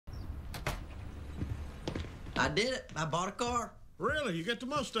I did it. I bought a car. Really? You got the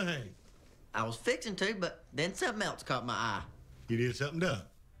Mustang? I was fixing to, but then something else caught my eye. You did something dumb.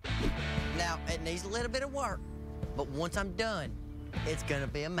 Now, it needs a little bit of work, but once I'm done, it's gonna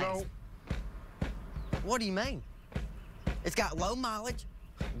be amazing. No. What do you mean? It's got low mileage,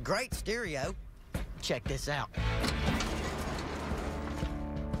 great stereo. Check this out.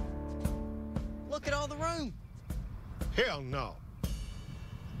 Look at all the room. Hell no.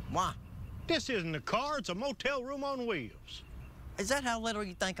 Why? This isn't a car, it's a motel room on wheels. Is that how little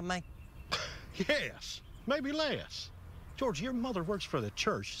you think of me? Yes, maybe less. George, your mother works for the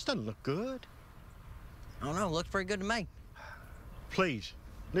church. This doesn't look good. I don't know, looks pretty good to me. Please,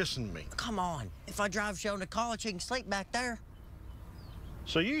 listen to me. Come on, if I drive Sheldon to college, he can sleep back there.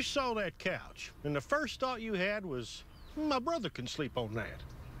 So you saw that couch, and the first thought you had was, my brother can sleep on that.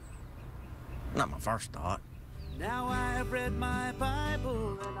 Not my first thought. Now I have read my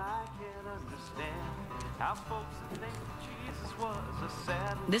Bible and I can't understand how folks think Jesus was a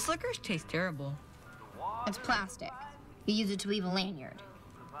sad. This licorice tastes terrible. It's plastic. You use it to leave a lanyard.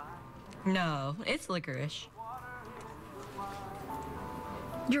 No, it's licorice.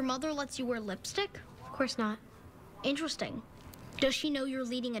 Your mother lets you wear lipstick? Of course not. Interesting. Does she know you're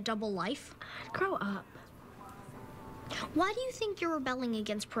leading a double life? Grow up. Why do you think you're rebelling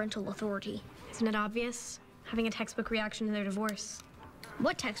against parental authority? Isn't it obvious? Having a textbook reaction to their divorce.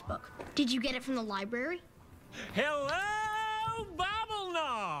 What textbook? Did you get it from the library? Hello, Bible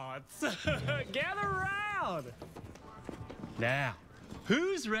Knots! Gather round! Now,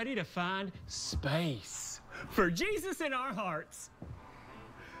 who's ready to find space for Jesus in our hearts?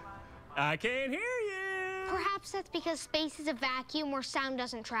 I can't hear you! Perhaps that's because space is a vacuum where sound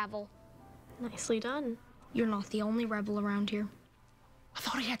doesn't travel. Nicely done. You're not the only rebel around here. I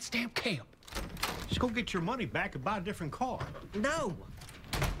thought he had stamp camp. Just go get your money back and buy a different car. No,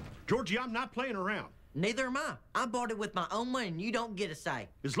 Georgie, I'm not playing around. neither am I. I bought it with my own money, and you don't get a say.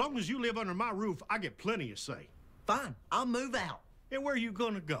 As long as you live under my roof, I get plenty of say. Fine, I'll move out. And where are you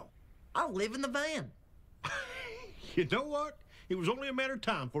gonna go? I'll live in the van. You know what? It was only a matter of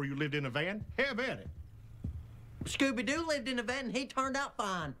time before you lived in a van. Have at it. Scooby-Doo lived in a van, and he turned out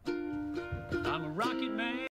fine. I'm a rocket man.